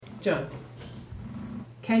John,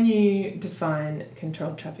 can you define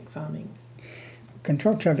controlled traffic farming?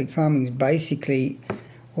 Controlled traffic farming is basically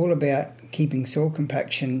all about keeping soil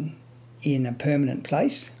compaction in a permanent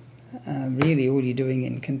place. Really all you're doing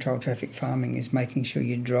in controlled traffic farming is making sure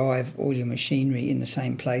you drive all your machinery in the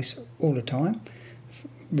same place all the time,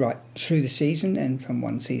 right through the season and from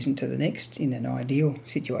one season to the next in an ideal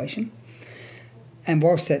situation. And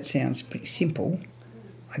whilst that sounds pretty simple,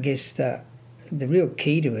 I guess the real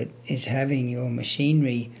key to it is having your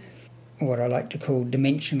machinery, what I like to call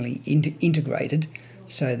dimensionally integrated,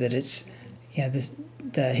 so that it's,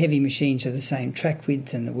 the heavy machines are the same track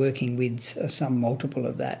width and the working widths are some multiple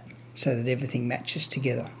of that, so that everything matches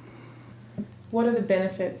together. What are the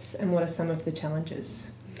benefits and what are some of the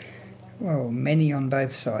challenges? Well, many on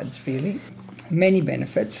both sides, really. Many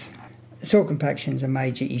benefits. Soil compaction is a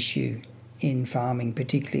major issue in farming,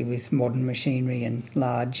 particularly with modern machinery and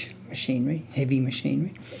large machinery, heavy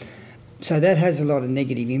machinery. So that has a lot of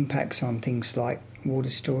negative impacts on things like water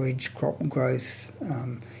storage, crop growth,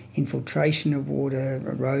 infiltration of water,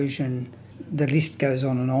 erosion. The list goes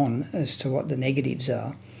on as to what the negatives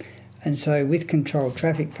are. And so with controlled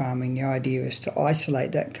traffic farming, the idea is to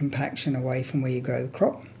isolate that compaction away from where you grow the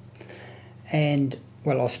crop. And,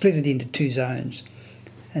 well, I'll split it into two zones.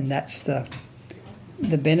 And that's the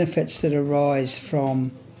benefits that arise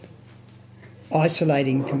from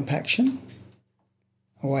isolating compaction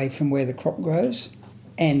away from where the crop grows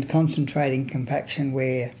and concentrating compaction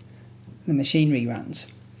where the machinery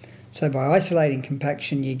runs. So by isolating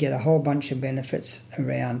compaction, you get a whole bunch of benefits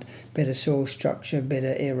around better soil structure,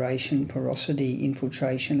 better aeration, porosity,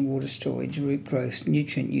 infiltration, water storage, root growth,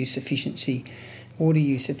 nutrient use efficiency, water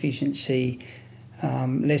use efficiency,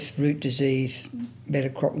 less root disease, better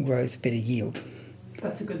crop growth, better yield.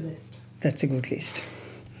 That's a good list. That's a good list.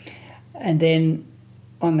 And then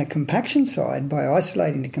on the compaction side, by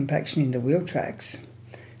isolating the compaction into wheel tracks,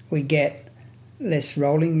 we get less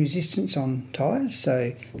rolling resistance on tyres,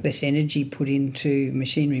 so less energy put into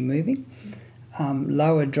machinery moving,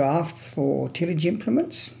 lower draft for tillage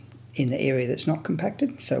implements in the area that's not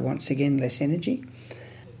compacted, so once again less energy.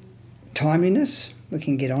 Timeliness, we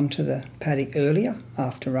can get onto the paddock earlier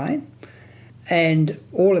after rain. And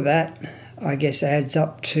all of that, I guess, adds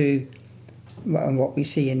up to what we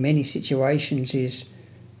see in many situations is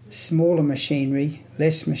smaller machinery,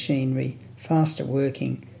 less machinery, faster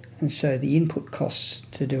working, and so the input costs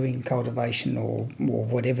to doing cultivation or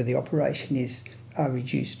whatever the operation is are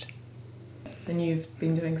reduced. And you've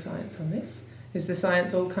been doing science on this. Is the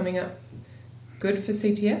science all coming up good for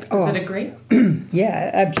CTF? Does it agree?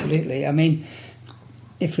 Yeah, absolutely. I mean,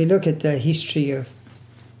 if we look at the history of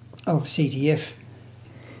CTF,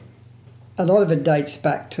 a lot of it dates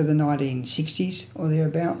back to the 1960s or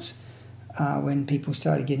thereabouts, when people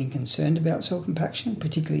started getting concerned about soil compaction,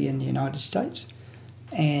 particularly in the United States.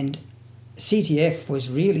 And CTF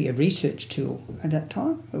was really a research tool at that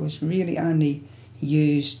time. It was really only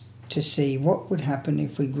used to see what would happen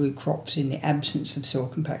if we grew crops in the absence of soil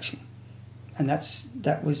compaction. And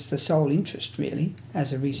that was the sole interest, really,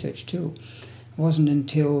 as a research tool. It wasn't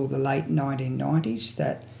until the late 1990s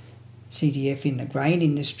that CTF in the grain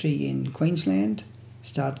industry in Queensland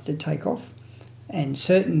started to take off. And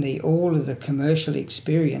certainly all of the commercial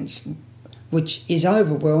experience, which is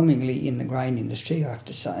overwhelmingly in the grain industry, I have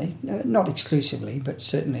to say, not exclusively, but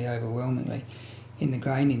certainly overwhelmingly in the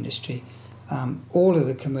grain industry, all of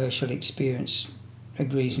the commercial experience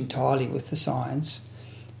agrees entirely with the science,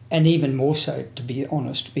 and even more so, to be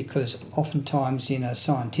honest, because oftentimes in a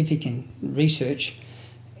scientific research,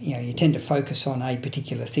 you tend to focus on a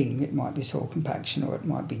particular thing. It might be soil compaction, or it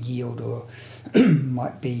might be yield, or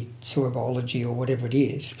might be soil biology, or whatever it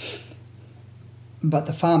is. But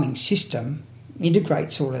the farming system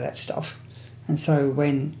integrates all of that stuff. And so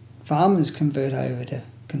when farmers convert over to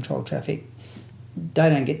controlled traffic, they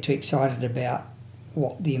don't get too excited about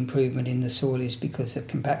what the improvement in the soil is because the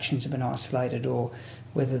compactions have been isolated, or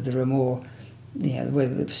whether there are more,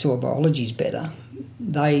 whether the soil biology is better.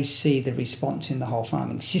 They see the response in the whole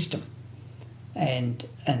farming system, and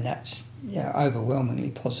that's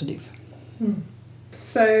overwhelmingly positive.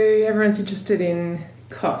 So everyone's interested in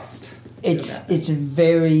cost. It's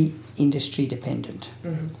very industry dependent,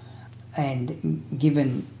 and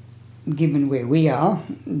given where we are,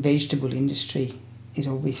 vegetable industry is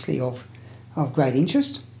obviously of great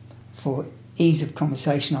interest. For ease of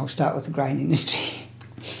conversation, I'll start with the grain industry.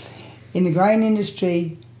 In the grain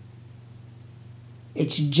industry,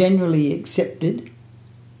 it's generally accepted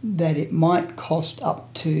that it might cost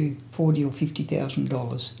up to $40,000 or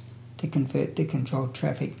 $50,000 to convert to controlled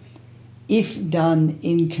traffic, if done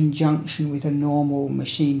in conjunction with a normal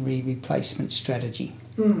machinery replacement strategy.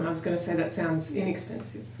 I was going to say that sounds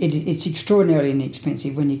inexpensive. It's extraordinarily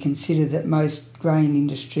inexpensive when you consider that most grain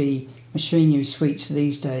industry machinery suites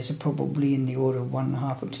these days are probably in the order of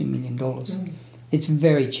 $1.5 or $2 million. It's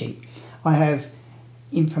very cheap. I have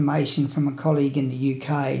information from a colleague in the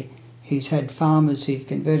UK who's had farmers who've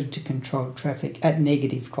converted to controlled traffic at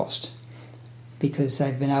negative cost because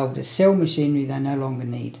they've been able to sell machinery they no longer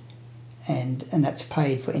need, and that's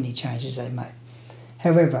paid for any changes they make.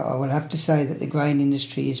 However, I will have to say that the grain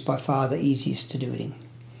industry is by far the easiest to do it in.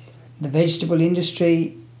 The vegetable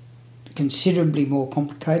industry, considerably more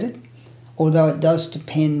complicated, although it does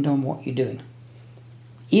depend on what you're doing.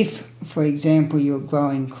 If, for example, you're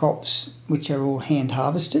growing crops which are all hand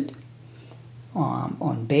harvested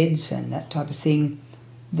on beds and that type of thing,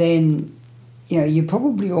 then you're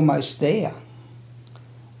probably almost there.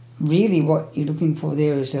 Really, what you're looking for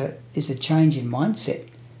there is a change in mindset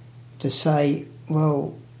to say,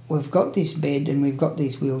 well, we've got this bed and we've got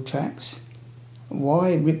these wheel tracks.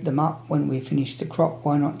 Why rip them up when we finish the crop?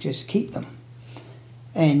 Why not just keep them?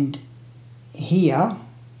 And here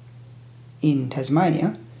in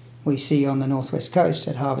Tasmania, we see on the northwest coast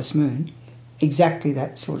at Harvest Moon exactly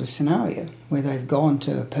that sort of scenario where they've gone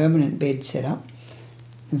to a permanent bed setup,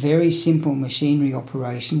 very simple machinery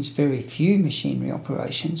operations, very few machinery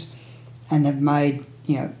operations, and have made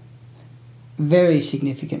very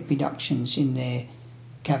significant reductions in their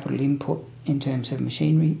capital input in terms of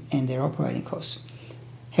machinery and their operating costs.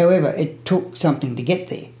 However, it took something to get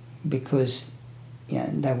there because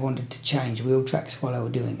they wanted to change wheel tracks while they were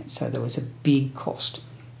doing it, so there was a big cost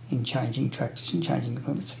in changing tractors and changing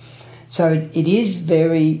equipment. So it is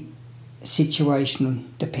very situational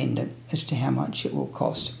dependent as to how much it will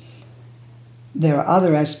cost. There are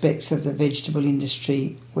other aspects of the vegetable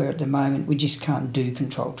industry where at the moment we just can't do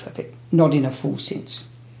controlled traffic, not in a full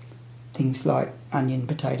sense. Things like onion,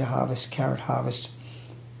 potato harvest, carrot harvest,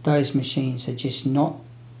 those machines are just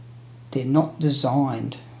they're not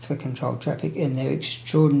designed for controlled traffic, and they're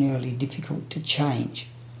extraordinarily difficult to change.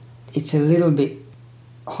 It's a little bit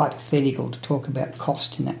hypothetical to talk about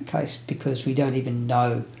cost in that case because we don't even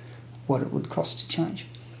know what it would cost to change.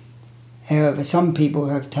 However, some people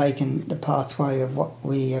have taken the pathway of what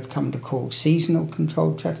we have come to call seasonal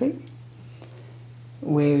controlled traffic,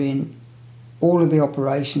 wherein all of the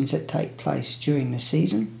operations that take place during the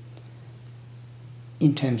season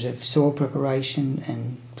in terms of soil preparation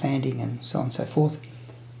and planting and so on and so forth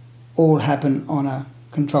all happen on a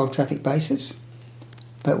controlled traffic basis.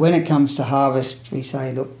 But when it comes to harvest, we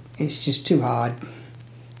say, look, it's just too hard.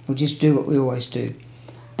 We'll just do what we always do.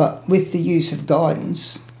 But with the use of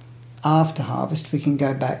guidance, after harvest, we can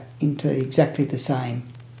go back into exactly the same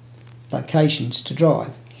locations to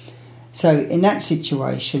drive. So in that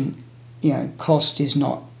situation, cost is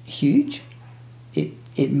not huge.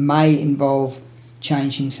 It may involve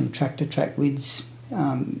changing some tractor track widths,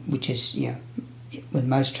 which is, with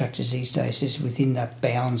most tractors these days, is within the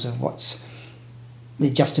bounds of what's the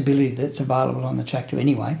adjustability that's available on the tractor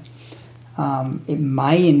anyway. It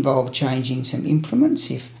may involve changing some implements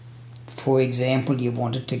if, for example, you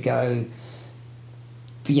wanted to go,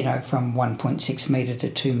 from 1.6 metre to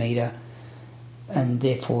 2 metre, and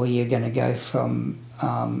therefore you're going to go from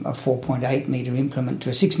a 4.8 metre implement to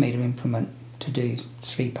a 6 metre implement to do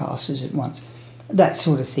 3 passes at once. That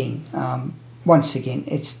sort of thing. Once again,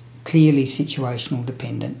 it's clearly situational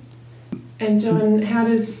dependent. And John, how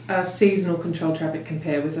does seasonal controlled traffic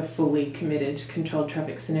compare with a fully committed controlled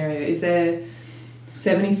traffic scenario? Is there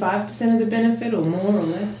 75% of the benefit or more or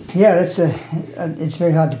less? Yeah, it's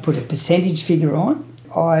very hard to put a percentage figure on.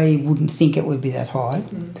 I wouldn't think it would be that high,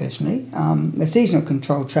 personally. The seasonal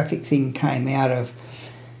controlled traffic thing came out of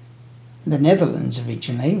the Netherlands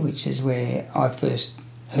originally, which is where I first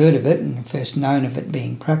heard of it and first known of it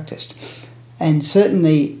being practiced. And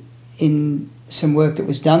certainly in some work that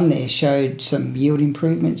was done there showed some yield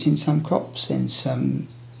improvements in some crops and some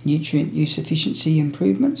nutrient use efficiency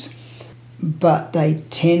improvements, but they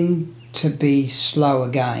tend to be slower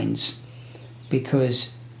gains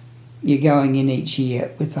because you're going in each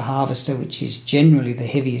year with the harvester, which is generally the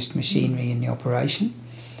heaviest machinery in the operation,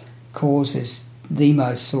 causes the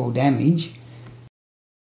most soil damage,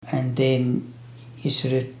 and then you're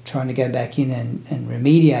sort of trying to go back in and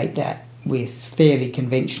remediate that with fairly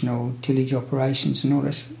conventional tillage operations and all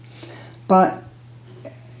this. But,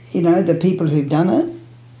 the people who've done it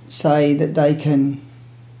say that they can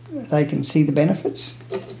see the benefits,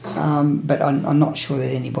 but I'm not sure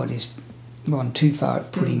that anybody's gone too far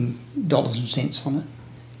at putting dollars and cents on it.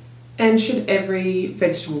 And should every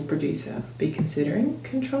vegetable producer be considering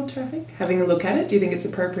controlled traffic? Having a look at it, do you think it's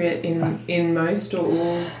appropriate in most or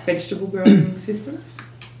all vegetable growing systems?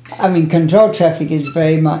 I mean, controlled traffic is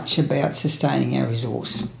very much about sustaining our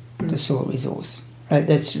resource, the soil resource.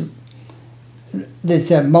 There's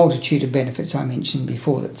a multitude of benefits I mentioned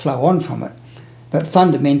before that flow on from it, but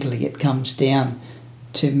fundamentally it comes down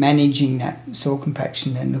to managing that soil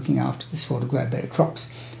compaction and looking after the soil to grow better crops.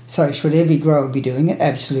 So should every grower be doing it?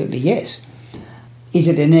 Absolutely yes. Is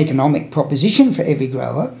it an economic proposition for every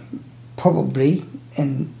grower? Probably,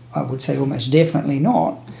 and I would say almost definitely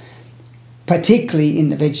not, particularly in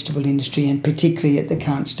the vegetable industry and particularly at the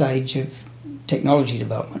current stage of technology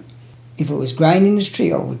development. If it was grain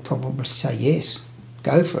industry, I would probably say yes,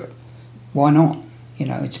 go for it. Why not? You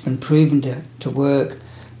know, it's been proven to work.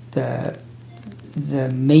 The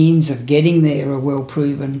means of getting there are well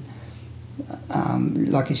proven.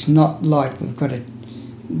 It's not like we've got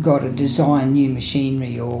to design new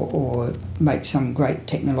machinery or make some great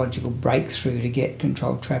technological breakthrough to get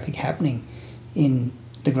controlled traffic happening in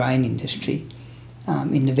the grain industry.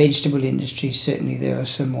 In the vegetable industry, certainly there are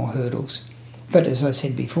some more hurdles. But as I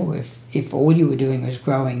said before, if all you were doing was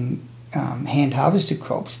growing hand-harvested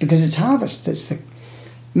crops, because it's harvest,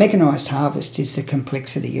 mechanised harvest is the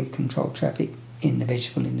complexity of controlled traffic in the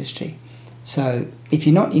vegetable industry. So if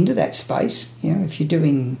you're not into that space, you know, if you're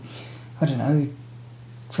doing, I don't know,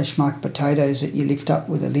 fresh market potatoes that you lift up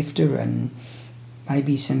with a lifter and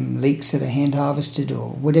maybe some leeks that are hand harvested or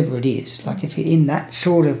whatever it is, like if you're in that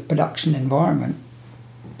sort of production environment,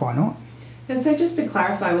 why not? And so just to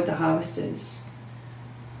clarify with the harvesters,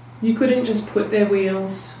 you couldn't just put their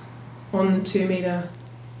wheels on the 2 metre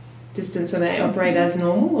distance and they operate as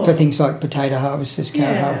normal? Or? For things like potato harvesters,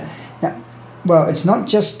 carrot harvesters. No, well, it's not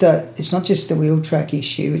just the wheel track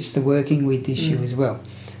issue, it's the working width issue as well.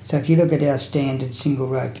 So if you look at our standard single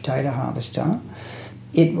row potato harvester,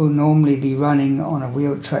 it will normally be running on a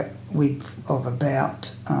wheel track width of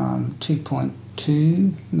about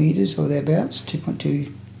 2.2 metres or thereabouts,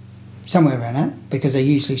 2.2, somewhere around that, because they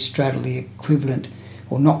usually straddle the equivalent,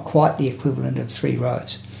 or not quite the equivalent of 3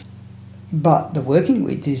 rows. But the working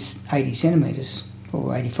width is 80 centimetres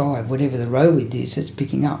or 85, whatever the row width is it's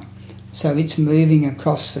picking up. So it's moving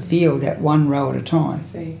across the field at 1 row at a time. I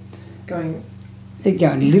see. Going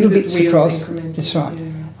little bits across. That's right.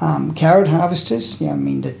 Yeah. Carrot harvesters,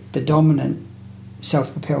 the dominant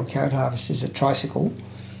self-propelled carrot harvester is a tricycle.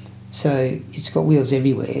 So it's got wheels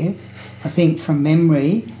everywhere. I think from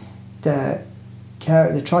memory, the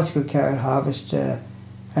tricycle carrot harvester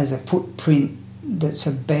has a footprint that's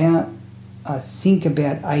about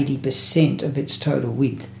 80% of its total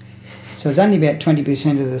width. So it's only about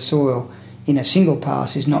 20% of the soil in a single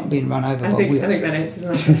pass is not being run over by wheels. I think that answers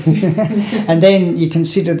my question. And then you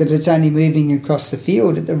consider that it's only moving across the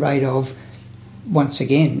field at the rate of, once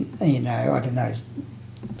again,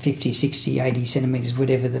 50, 60, 80 centimetres,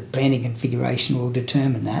 whatever the planting configuration will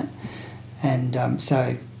determine that. And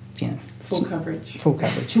full coverage. Full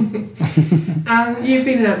coverage. You've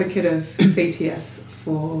been an advocate of CTF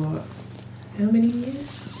for how many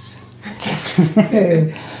years?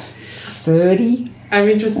 30. I'm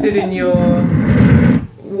interested in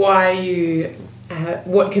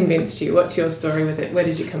what convinced you? What's your story with it? Where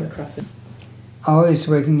did you come across it? I was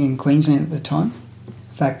working in Queensland at the time.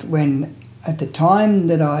 In fact, at the time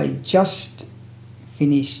that I just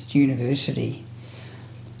finished university,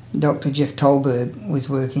 Dr. Jeff Tolberg was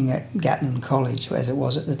working at Gatton College, as it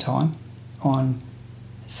was at the time, on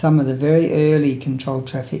some of the very early controlled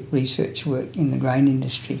traffic research work in the grain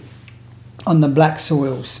industry on the black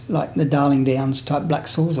soils, like the Darling Downs type black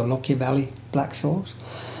soils or Lockyer Valley black soils,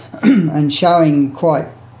 and showing quite,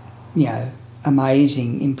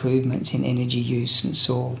 amazing improvements in energy use and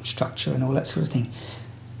soil structure and all that sort of thing.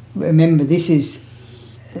 Remember, this is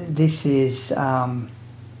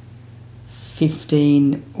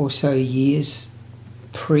 15 or so years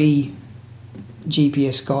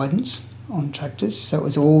pre-GPS guidance on tractors, so it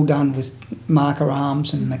was all done with marker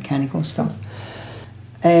arms and mechanical stuff.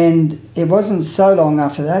 And it wasn't so long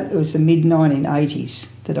after that, it was the mid-1980s,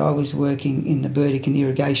 that I was working in the Burdekin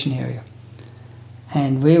irrigation area.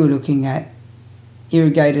 And we were looking at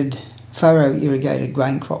furrow-irrigated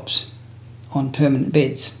grain crops on permanent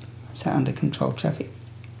beds, so under controlled traffic.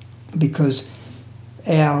 Because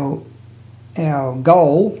our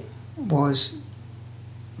goal was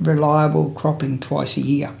reliable cropping twice a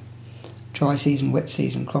year, dry season, wet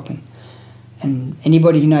season cropping. And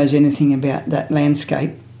anybody who knows anything about that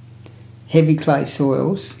landscape, heavy clay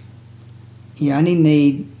soils, you only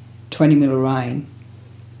need 20 mil of rain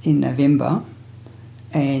in November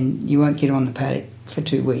and you won't get on the paddock for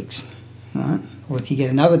 2 weeks, right? Or if you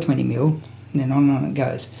get another 20 mil, and then on it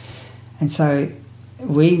goes. And so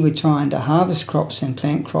we were trying to harvest crops and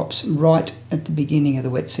plant crops right at the beginning of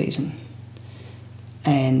the wet season.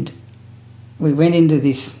 And we went into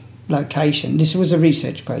this location. This was a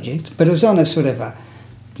research project, but it was on a sort of a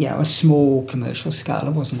small commercial scale.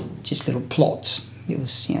 It wasn't just little plots. It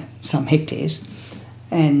was, some hectares.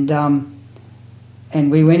 And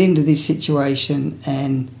we went into this situation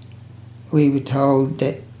and we were told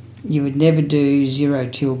that you would never do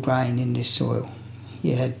zero-till grain in this soil.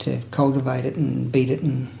 You had to cultivate it and beat it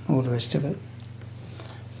and all the rest of it.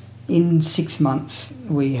 In 6 months,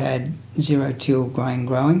 we had zero-till grain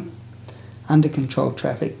growing under controlled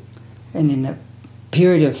traffic. And in a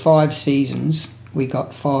period of 5 seasons, we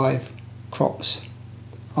got 5 crops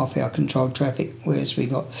off our controlled traffic, whereas we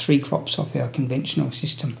got 3 crops off our conventional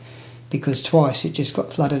system, because twice it just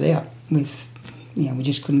got flooded out with, we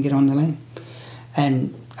just couldn't get on the land.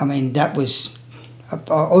 And I mean, that was, I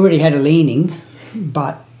already had a leaning,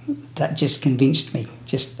 but that just convinced me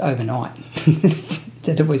just overnight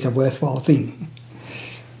that it was a worthwhile thing.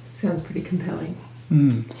 Sounds pretty compelling.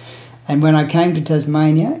 And when I came to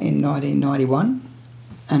Tasmania in 1991,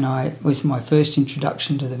 and it was my first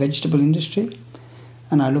introduction to the vegetable industry,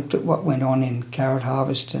 and I looked at what went on in carrot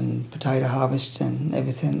harvest and potato harvest and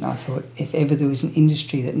everything, I thought, if ever there was an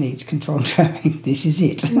industry that needs controlled traffic, this is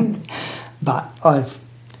it. But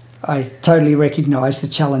I totally recognise the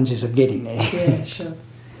challenges of getting there. Yeah, sure.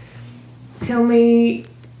 Tell me,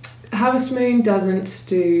 Harvest Moon doesn't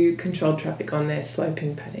do controlled traffic on their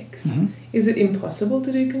sloping paddocks. Mm-hmm. Is it impossible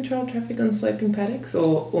to do controlled traffic on sloping paddocks,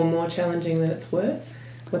 or more challenging than it's worth?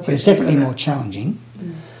 It's definitely more challenging.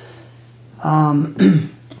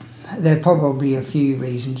 There are probably a few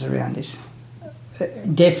reasons around this.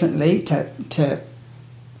 Definitely, to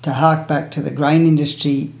hark back to the grain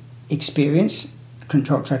industry experience,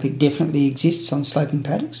 controlled traffic definitely exists on sloping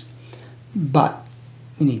paddocks, but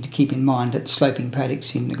we need to keep in mind that sloping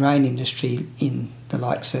paddocks in the grain industry in the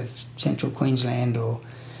likes of central Queensland or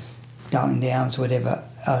Darling Downs, whatever,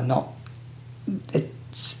 are not,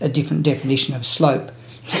 it's a different definition of slope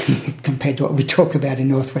compared to what we talk about in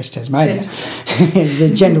northwest Tasmania.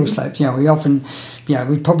 The general slopes, we often,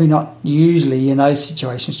 we're probably not usually in those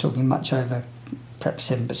situations talking much over perhaps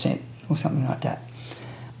 7% or something like that.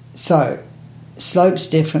 So slopes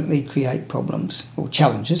definitely create problems or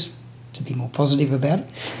challenges, to be more positive about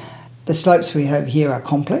it. The slopes we have here are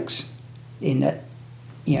complex in that,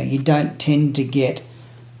 you don't tend to get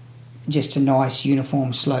just a nice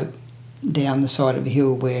uniform slope down the side of a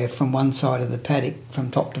hill where from one side of the paddock,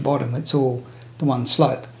 from top to bottom, it's all the one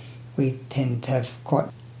slope. We tend to have quite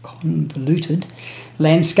convoluted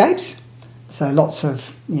landscapes, so lots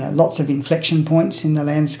of inflection points in the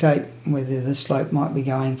landscape, whether the slope might be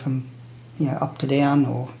going from up to down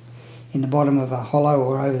or in the bottom of a hollow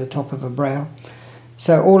or over the top of a brow.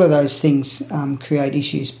 So all of those things create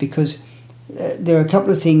issues, because there are a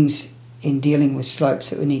couple of things in dealing with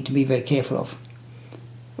slopes that we need to be very careful of.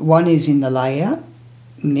 One is in the layout.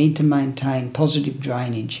 We need to maintain positive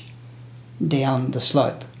drainage down the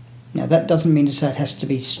slope. Now that doesn't mean to say it has to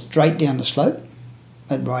be straight down the slope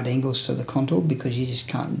at right angles to the contour, because you just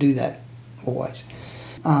can't do that always.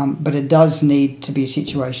 But it does need to be a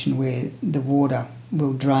situation where the water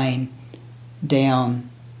will drain down,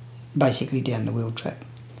 basically down the wheel track,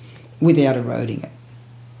 without eroding it.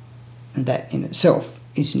 And that in itself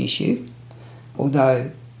is an issue,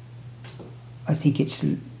 although I think it's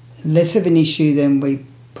less of an issue than we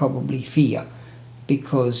probably fear,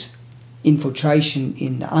 because infiltration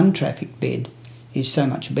in the untrafficked bed is so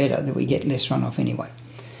much better that we get less runoff anyway.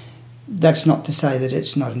 That's not to say that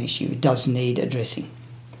it's not an issue. It does need addressing.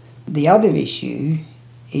 The other issue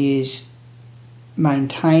is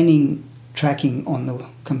maintaining tracking on the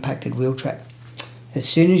compacted wheel track. As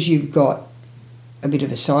soon as you've got a bit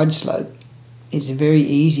of a side slope, it's very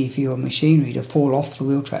easy for your machinery to fall off the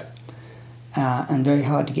wheel track and very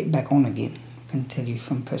hard to get back on again. I can tell you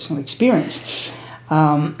from personal experience.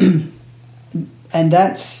 And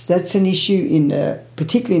that's an issue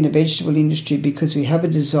particularly in the vegetable industry, because we have a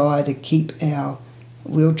desire to keep our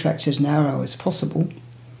wheel tracks as narrow as possible,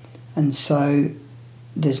 and so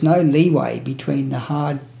there's no leeway between the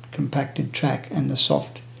hard compacted track and the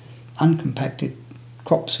soft uncompacted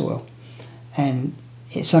crop soil. And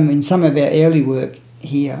in some of our early work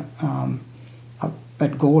here up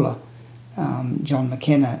at Gawler, John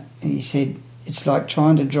McPhee, he said it's like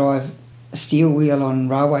trying to drive a steel wheel on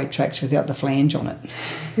railway tracks without the flange on it.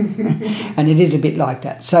 And it is a bit like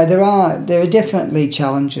that. So there are definitely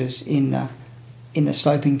challenges in the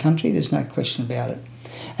sloping country, there's no question about it.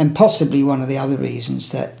 And possibly one of the other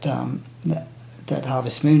reasons that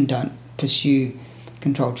Harvest Moon don't pursue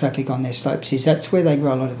controlled traffic on their slopes is that's where they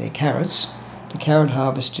grow a lot of their carrots. The carrot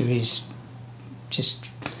harvester is just,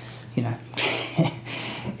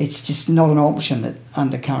 it's just not an option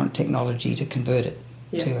under current technology to convert it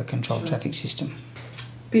to a controlled traffic system.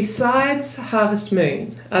 Besides Harvest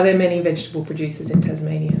Moon, are there many vegetable producers in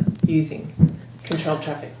Tasmania using controlled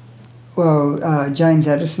traffic? Well, James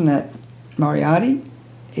Addison at Moriarty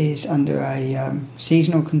is under a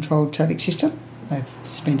seasonal controlled traffic system. They've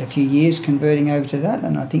spent a few years converting over to that,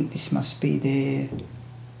 and I think this must be their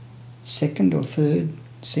second or third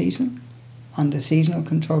season under seasonal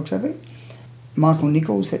controlled traffic. Michael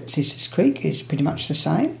Nichols at Sisters Creek is pretty much the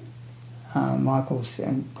same. Michael's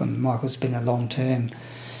been a long-term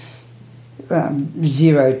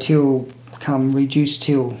zero-till come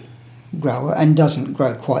reduced-till grower and doesn't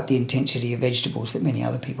grow quite the intensity of vegetables that many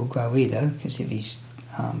other people grow either because of his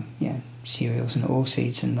cereals and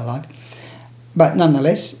oilseeds and the like. But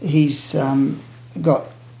nonetheless, he's got,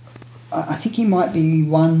 I think he might be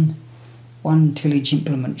one tillage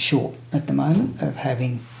implement short at the moment of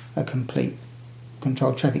having a complete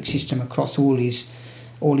controlled traffic system across all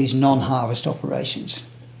his non-harvest operations.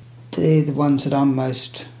 They're the ones that I'm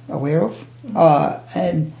most aware of.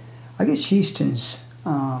 And I guess Houston's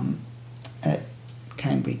at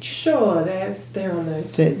Cambridge. Sure, they're on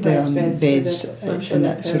those they're on beds and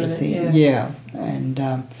that sort of thing. Yeah. And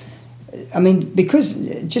I mean,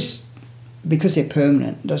 because they're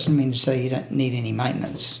permanent doesn't mean to say you don't need any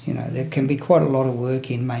maintenance. You know, there can be quite a lot of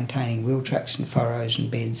work in maintaining wheel tracks and furrows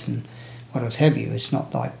and beds and what else have you. It's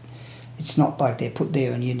not like they're put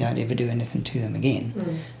there and you don't ever do anything to them again.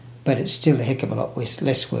 Mm. But it's still a heck of a lot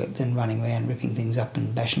less work than running around ripping things up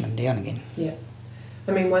and bashing them down again. Yeah.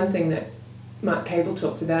 I mean, one thing that Mark Cable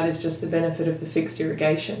talks about is just the benefit of the fixed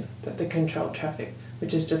irrigation, that the controlled traffic,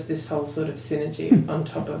 which is just this whole sort of synergy on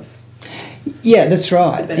top of. Yeah, that's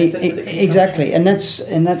right. Exactly, traffic.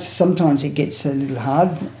 and that's sometimes it gets a little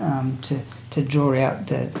hard to draw out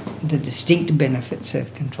the distinct benefits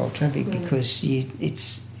of controlled traffic because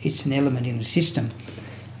it's an element in the system,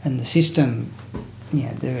 and the system,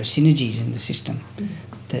 there are synergies in the system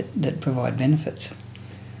that provide benefits.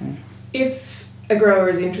 If a grower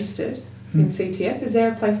is interested in CTF, is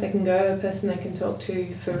there a place they can go, a person they can talk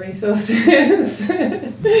to for resources?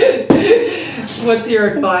 What's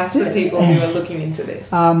your advice for people who are looking into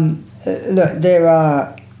this? Look, there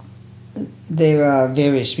are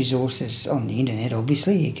various resources on the internet.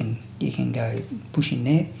 Obviously, you can go push in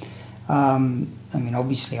there. I mean,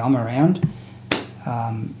 obviously, I'm around,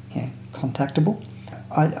 contactable.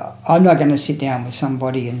 I'm not going to sit down with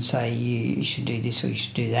somebody and say you should do this or you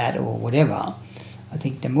should do that or whatever. I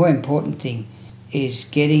think the more important thing is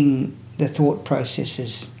getting the thought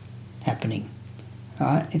processes happening.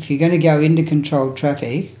 Right? If you're going to go into controlled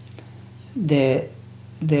traffic,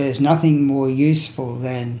 there's nothing more useful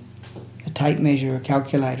than a tape measure, a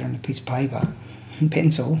calculator and a piece of paper and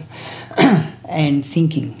pencil and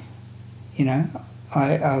thinking.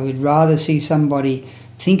 I would rather see somebody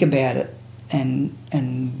think about it and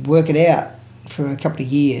work it out for a couple of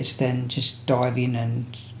years than just dive in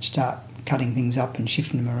and start cutting things up and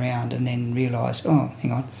shifting them around and then realise, oh,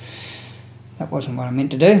 hang on, that wasn't what I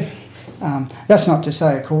meant to do. That's not to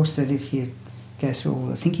say, of course, that if you go through all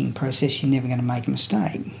the thinking process, you're never going to make a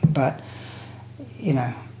mistake. But,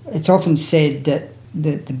 it's often said that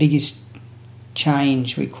the biggest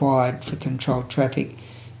change required for controlled traffic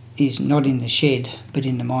is not in the shed, but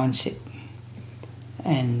in the mindset.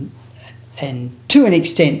 And to an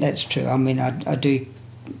extent, that's true. I mean, I do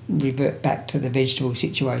revert back to the vegetable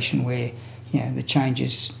situation where, the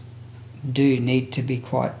changes do need to be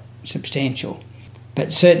quite substantial.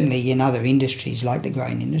 But certainly in other industries like the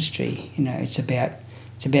grain industry, it's about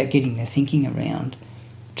getting the thinking around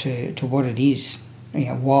to what it is.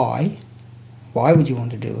 Why would you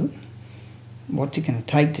want to do it? What's it going to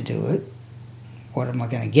take to do it? What am I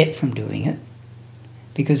going to get from doing it?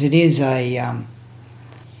 Because it is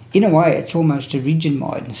in a way, it's almost a rigid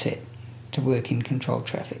mindset to work in controlled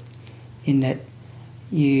traffic, in that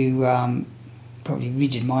you probably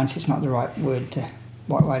rigid mindset's not the right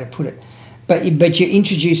way to put it, but you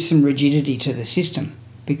introduce some rigidity to the system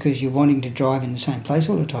because you're wanting to drive in the same place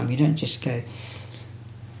all the time. You don't just go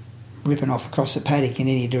ripping off across the paddock in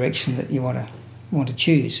any direction that you want to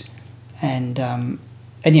choose, and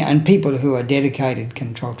people who are dedicated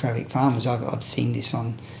controlled traffic farmers, I've seen this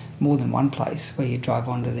on more than one place where you drive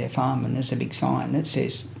onto their farm and there's a big sign that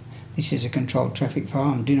says, this is a controlled traffic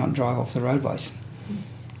farm, do not drive off the roadways.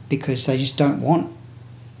 Because they just don't want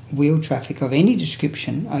wheel traffic of any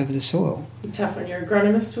description over the soil. It'd be tough on your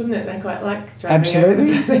agronomist, wouldn't it? They quite like driving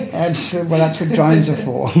Absolutely. Absolutely. Well, that's what drones are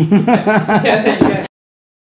for. Yeah, there you go.